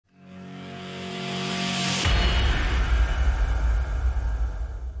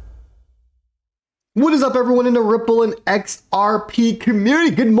What is up, everyone in the Ripple and XRP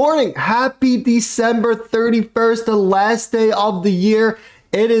community? Good morning. Happy December 31st, the last day of the year.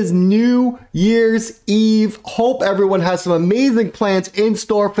 It is New Year's Eve. Hope everyone has some amazing plans in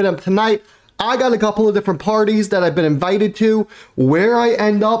store for them tonight. I got a couple of different parties that I've been invited to. Where I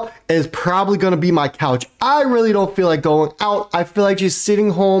end up is probably going to be my couch. I really don't feel like going out. I feel like just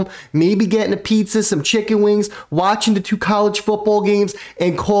sitting home, maybe getting a pizza, some chicken wings, watching the 2 college football games,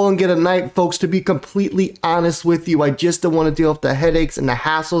 and calling it a night, folks. To be completely honest with you, I just don't want to deal with the headaches and the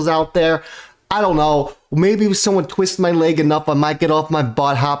hassles out there. I don't know. Maybe if someone twists my leg enough, I might get off my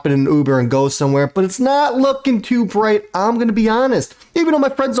butt, hop in an Uber, and go somewhere. But it's not looking too bright. I'm going to be honest. Even though my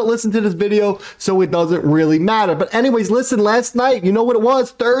friends don't listen to this video, so it doesn't really matter. But anyways, listen, last night, you know what it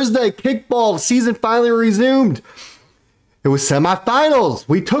was? Thursday, kickball season finally resumed. It was semifinals.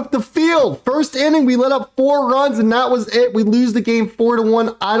 We took the field. First inning, we let up 4 runs, and that was it. We lose the game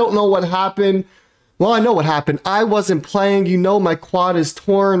 4-1. I don't know what happened. Well, I know what happened. I wasn't playing. You know my quad is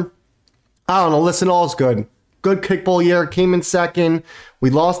torn. I don't know. Listen, all's good. Good kickball year. Came in second. We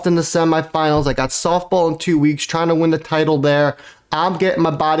lost in the semifinals. I got softball in 2 weeks, trying to win the title there. I'm getting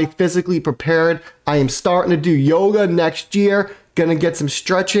my body physically prepared. I am starting to do yoga next year. Gonna get some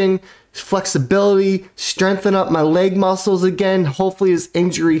stretching, flexibility, strengthen up my leg muscles again. Hopefully this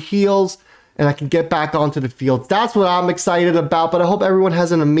injury heals and I can get back onto the field. That's what I'm excited about, but I hope everyone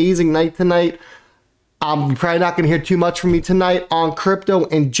has an amazing night tonight. I'm probably not going to hear too much from me tonight on crypto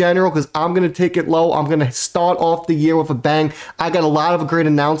in general because I'm going to take it low. I'm going to start off the year with a bang. I got a lot of great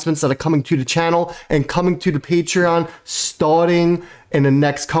announcements that are coming to the channel and coming to the Patreon starting in the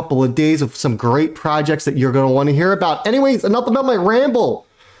next couple of days of some great projects that you're going to want to hear about. Anyways, enough about my ramble.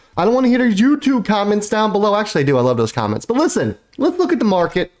 I don't want to hear those YouTube comments down below. Actually, I do. I love those comments. But listen, let's look at the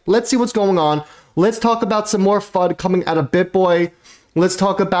market. Let's see what's going on. Let's talk about some more FUD coming out of BitBoy. Let's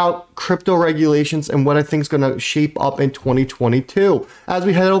talk about crypto regulations and what I think is going to shape up in 2022. As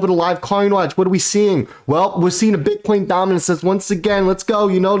we head over to Live Coin Watch, what are we seeing? Well, we're seeing a Bitcoin dominance as once again, let's go.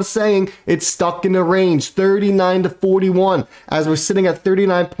 You know the saying, it's stuck in the range, 39 to 41. As we're sitting at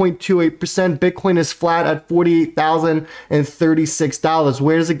 39.28%, Bitcoin is flat at $48,036.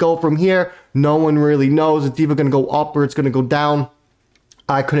 Where does it go from here? No one really knows. It's either going to go up or it's going to go down.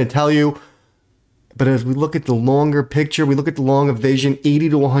 I couldn't tell you. But as we look at the longer picture, we look at the longer vision, 80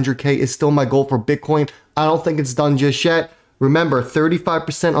 to 100K is still my goal for Bitcoin. I don't think it's done just yet. Remember,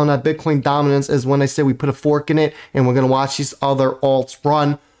 35% on that Bitcoin dominance is when I say we put a fork in it and we're going to watch these other alts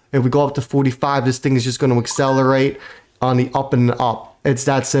run. If we go up to 45, this thing is just going to accelerate on the up and up. It's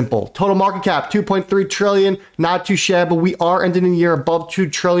that simple. Total market cap, 2.3 trillion, not too shabby, but we are ending the year above 2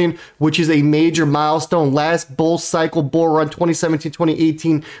 trillion, which is a major milestone. Last bull cycle, bull run, 2017,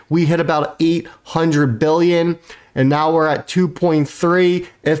 2018, we hit about 800 billion, and now we're at 2.3.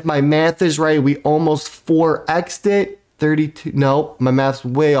 If my math is right, we almost 4x'd it. 32, no, my math's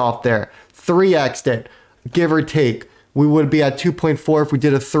way off there. 3x'd it, give or take. We would be at 2.4 if we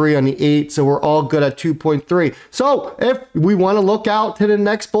did a 3 on the 8, so we're all good at 2.3. So if we want to look out to the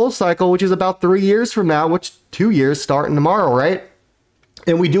next bull cycle, which is about 3 years from now, which 2 years starting tomorrow, right?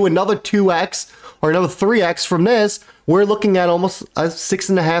 And we do another 2x or another 3x from this, we're looking at almost a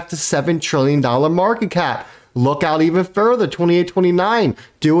 $6.5 to $7 trillion market cap. Look out even further, 28, 29.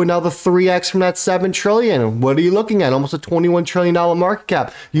 Do another 3x from that 7 trillion. What are you looking at? Almost a $21 trillion market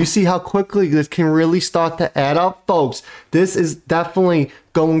cap. You see how quickly this can really start to add up, folks. This is definitely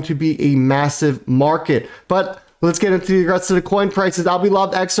going to be a massive market. But let's get into the rest of the coin prices. I'll be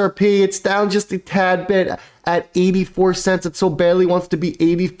loved XRP. It's down just a tad bit at 84 cents. It so barely wants to be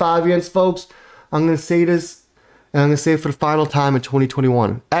 85 yens, folks. I'm going to say this. And I'm going to say it for the final time in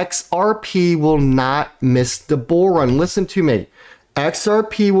 2021. XRP will not miss the bull run. Listen to me.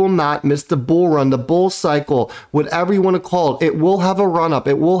 XRP will not miss the bull run, the bull cycle, whatever you want to call it. It will have a run up.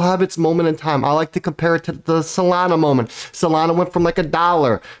 It will have its moment in time. I like to compare it to the Solana moment. Solana went from like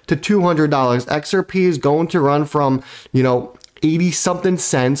 $1 to $200. XRP is going to run from, 80 something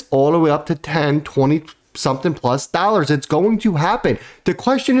cents all the way up to 10, 20 something plus dollars. It's going to happen. The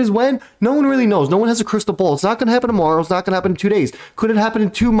question is when? No one really knows. No one has a crystal ball. It's not going to happen tomorrow. It's not going to happen in 2 days. Could it happen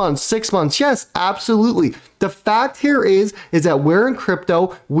in 2 months, 6 months? Yes, absolutely. The fact here is that we're in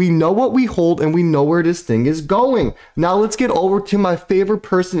crypto. We know what we hold and we know where this thing is going. Now let's get over to my favorite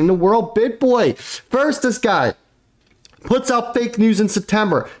person in the world, BitBoy. First, this guy. Puts out fake news in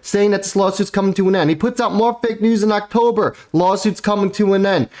September saying that this lawsuit's coming to an end. He puts out more fake news in October. Lawsuit's coming to an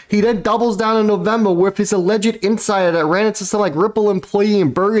end. He then doubles down in November with his alleged insider that ran into some like Ripple employee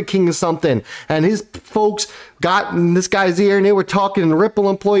in Burger King or something. And his folks got in this guy's ear and they were talking, and the Ripple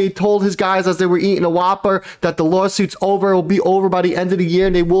employee told his guys as they were eating a Whopper that the lawsuit's over. It will be over by the end of the year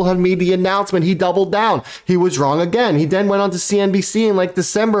and they will have made the announcement. He doubled down. He was wrong again. He then went on to CNBC in like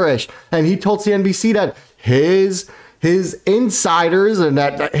December-ish and he told CNBC that his insiders and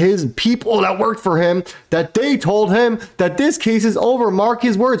that his people that worked for him, that they told him that this case is over. Mark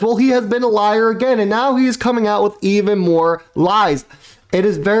his words. Well, he has been a liar again, and now he is coming out with even more lies. It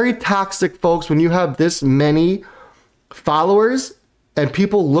is very toxic, folks, when you have this many followers and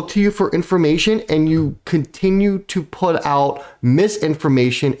people look to you for information and you continue to put out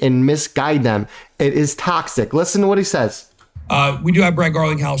misinformation and misguide them. It is toxic. Listen to what he says. We do have Brad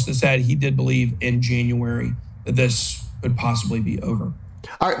Garlinghouse that said he did believe in January that this would possibly be over.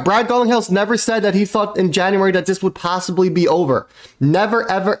 All right, Brad Garlinghouse never said that he thought in January that this would possibly be over. Never,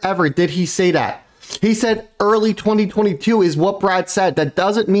 ever, ever did he say that. He said early 2022 is what Brad said. That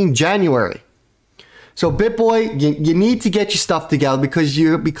doesn't mean January. So BitBoy, you need to get your stuff together because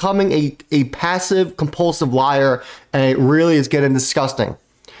you're becoming a passive, compulsive liar, and it really is getting disgusting.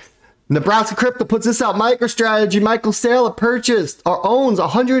 Nebraska Crypto puts this out. MicroStrategy, Michael Saylor purchased or owns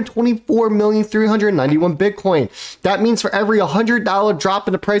 124,391 Bitcoin. That means for every $100 drop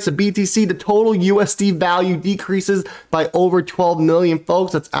in the price of BTC, the total USD value decreases by over 12 million,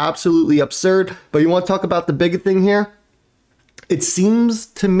 folks. That's absolutely absurd. But you want to talk about the bigger thing here? It seems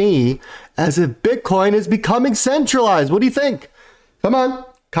to me as if Bitcoin is becoming centralized. What do you think? Come on,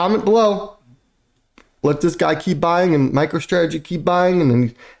 comment below. Let this guy keep buying and MicroStrategy keep buying,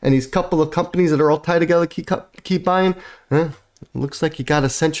 and these couple of companies that are all tied together keep buying. Looks like you got a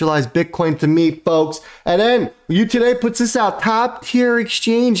centralized Bitcoin to me, folks. And then U-Today puts this out. Top tier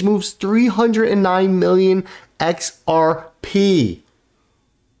exchange moves 309 million XRP.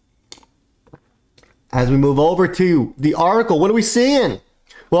 As we move over to the article, what are we seeing?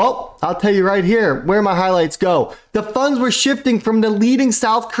 Well, I'll tell you right here where my highlights go. The funds were shifting from the leading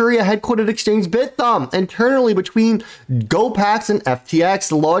South Korea headquartered exchange BitThumb internally between GoPax and FTX.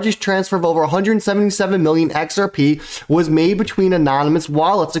 The largest transfer of over 177 million XRP was made between anonymous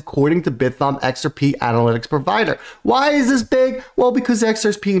wallets, according to BitThumb XRP analytics provider. Why is this big? Well, because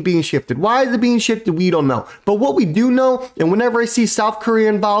XRP is being shifted. Why is it being shifted? We don't know. But what we do know, and whenever I see South Korea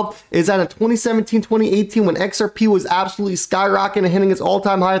involved, is that in 2017, 2018, when XRP was absolutely skyrocketing and hitting its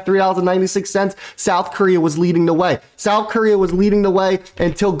all-time high of $3.96, South Korea was leading the way. South Korea was leading the way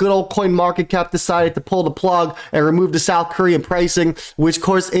until good old CoinMarketCap decided to pull the plug and remove the South Korean pricing, which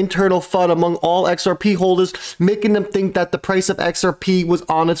caused internal FUD among all XRP holders, making them think that the price of XRP was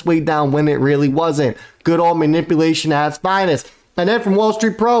on its way down when it really wasn't. Good old manipulation at its finest. And then from Wall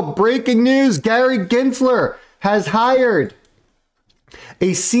Street Pro, breaking news, Gary Gensler has hired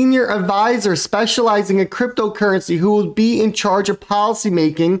a senior advisor specializing in cryptocurrency who will be in charge of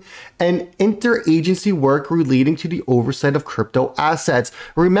policymaking and interagency work relating to the oversight of crypto assets.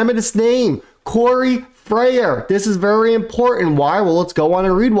 Remember this name, Corey Freyer. This is very important. Why? Well, let's go on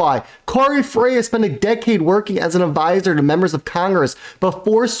and read why. Corey Freyer spent a decade working as an advisor to members of Congress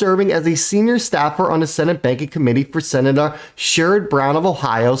before serving as a senior staffer on the Senate Banking Committee for Senator Sherrod Brown of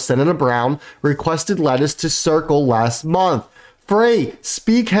Ohio. Senator Brown requested letters to Circle last month. Frey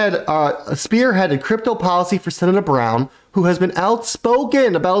spearheaded crypto policy for Senator Brown, who has been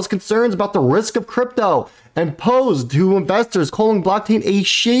outspoken about his concerns about the risk of crypto and posed to investors, calling blockchain a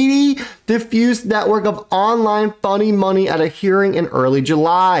shady, diffuse network of online funny money at a hearing in early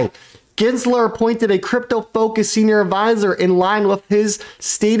July. Gensler appointed a crypto-focused senior advisor in line with his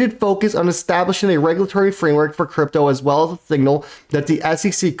stated focus on establishing a regulatory framework for crypto, as well as a signal that the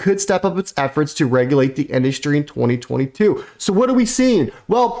SEC could step up its efforts to regulate the industry in 2022. So what are we seeing?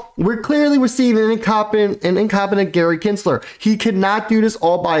 Well, we're seeing an incompetent Gary Gensler. He cannot do this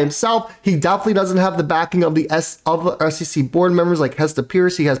all by himself. He definitely doesn't have the backing of the SEC board members like Hester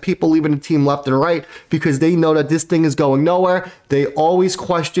Pierce. He has people leaving the team left and right because they know that this thing is going nowhere. They always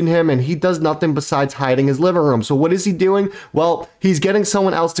question him, and he does nothing besides hiding his living room. So what is he doing? Well, he's getting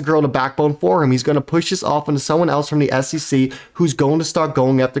someone else to grow the backbone for him. He's going to push this off into someone else from the SEC who's going to start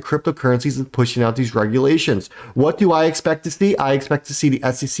going after cryptocurrencies and pushing out these regulations. What do I expect to see? I expect to see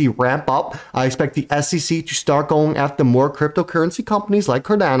the SEC ramp up. I expect the SEC to start going after more cryptocurrency companies like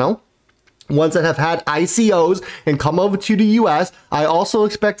Cardano, ones that have had ICOs and come over to the US. I also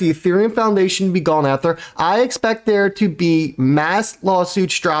expect the Ethereum Foundation to be gone after. I expect there to be mass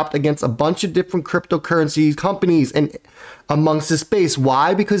lawsuits dropped against a bunch of different cryptocurrencies companies and amongst the space.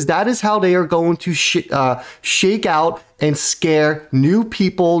 Why? Because that is how they are going to shake out and scare new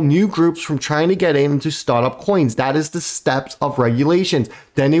people, new groups from trying to get into startup coins. That is the steps of regulations.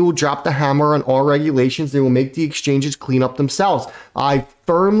 Then they will drop the hammer on all regulations. They will make the exchanges clean up themselves. I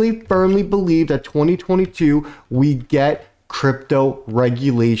firmly believe that 2022, we get crypto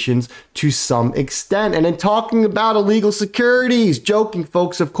regulations to some extent. And then talking about illegal securities, joking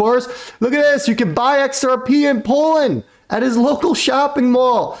folks, of course, look at this. You can buy XRP in Poland at his local shopping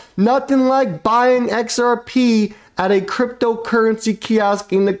mall. Nothing like buying XRP at a cryptocurrency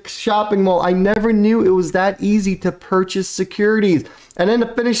kiosk in the shopping mall. I never knew it was that easy to purchase securities. And then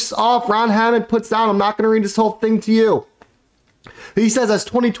to finish off, Ron Hammond puts down, I'm not going to read this whole thing to you. He says, as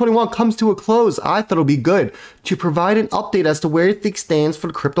 2021 comes to a close, I thought it would be good to provide an update as to where things stands for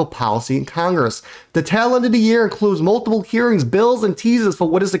the crypto policy in Congress. The tail end of the year includes multiple hearings, bills, and teasers for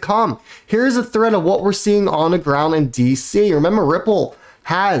what is to come. Here's a thread of what we're seeing on the ground in DC. Remember, Ripple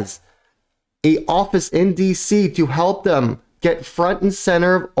has an office in DC to help them get front and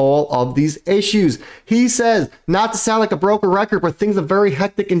center of all of these issues. He says, not to sound like a broken record, but things are very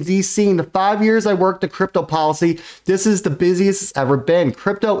hectic in DC. In the 5 years I worked the crypto policy, this is the busiest it's ever been.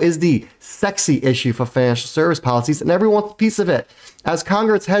 Crypto is the sexy issue for financial service policies, and everyone wants a piece of it. As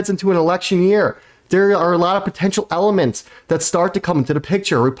Congress heads into an election year, there are a lot of potential elements that start to come into the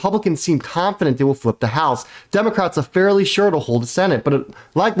picture. Republicans seem confident they will flip the House. Democrats are fairly sure to hold the Senate, but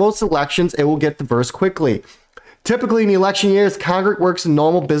like most elections, it will get diverse quickly. Typically in the election years, Congress works in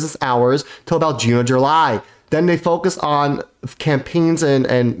normal business hours till about June or July. Then they focus on campaigns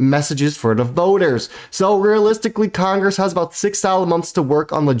and messages for the voters. So realistically, Congress has about 6 solid months to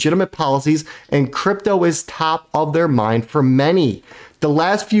work on legitimate policies, and crypto is top of their mind for many. The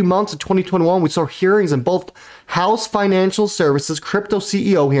last few months of 2021, we saw hearings in both House Financial Services, crypto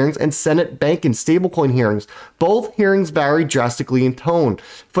CEO hearings, and Senate bank and stablecoin hearings. Both hearings varied drastically in tone.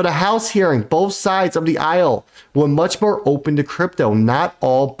 For the House hearing, both sides of the aisle were much more open to crypto, not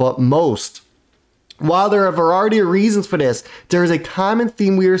all, but most. While there are a variety of reasons for this, there is a common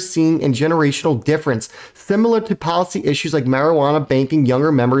theme we are seeing in generational difference. Similar to policy issues like marijuana, banking,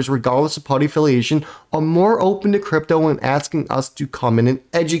 younger members, regardless of party affiliation, are more open to crypto and asking us to come in and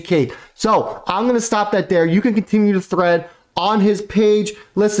educate. So I'm going to stop that there. You can continue the thread on his page.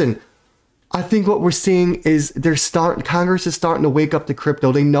 Listen, I think what we're seeing is Congress is starting to wake up to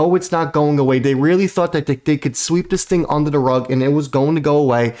crypto. They know it's not going away. They really thought that they could sweep this thing under the rug and it was going to go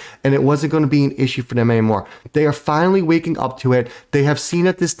away and it wasn't going to be an issue for them anymore. They are finally waking up to it. They have seen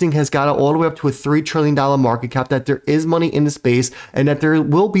that this thing has got all the way up to a $3 trillion market cap, that there is money in the space, and that there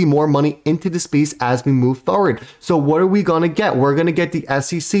will be more money into the space as we move forward. So what are we going to get? We're going to get the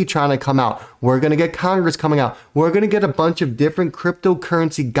SEC trying to come out. We're going to get Congress coming out. We're going to get a bunch of different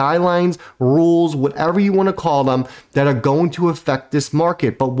cryptocurrency guidelines, rules, whatever you want to call them, that are going to affect this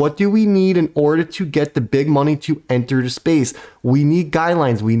market. But what do we need in order to get the big money to enter the space? We need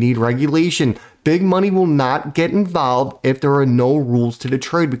guidelines. We need regulation. Big money will not get involved if there are no rules to the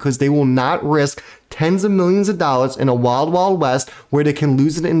trade, because they will not risk tens of millions of dollars in a wild, wild west where they can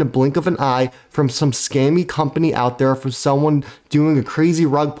lose it in the blink of an eye from some scammy company out there, from someone doing a crazy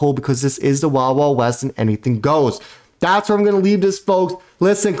rug pull, because this is the wild, wild west and anything goes. That's where I'm going to leave this, folks.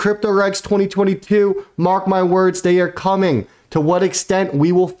 Listen, Crypto Regs 2022, mark my words, they are coming. To what extent,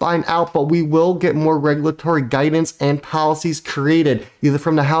 we will find out, but we will get more regulatory guidance and policies created, either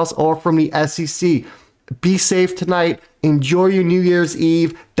from the House or from the SEC. Be safe tonight. Enjoy your New Year's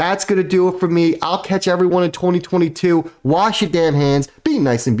Eve. That's going to do it for me. I'll catch everyone in 2022. Wash your damn hands. Be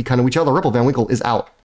nice and be kind to each other. Ripple Van Winkle is out.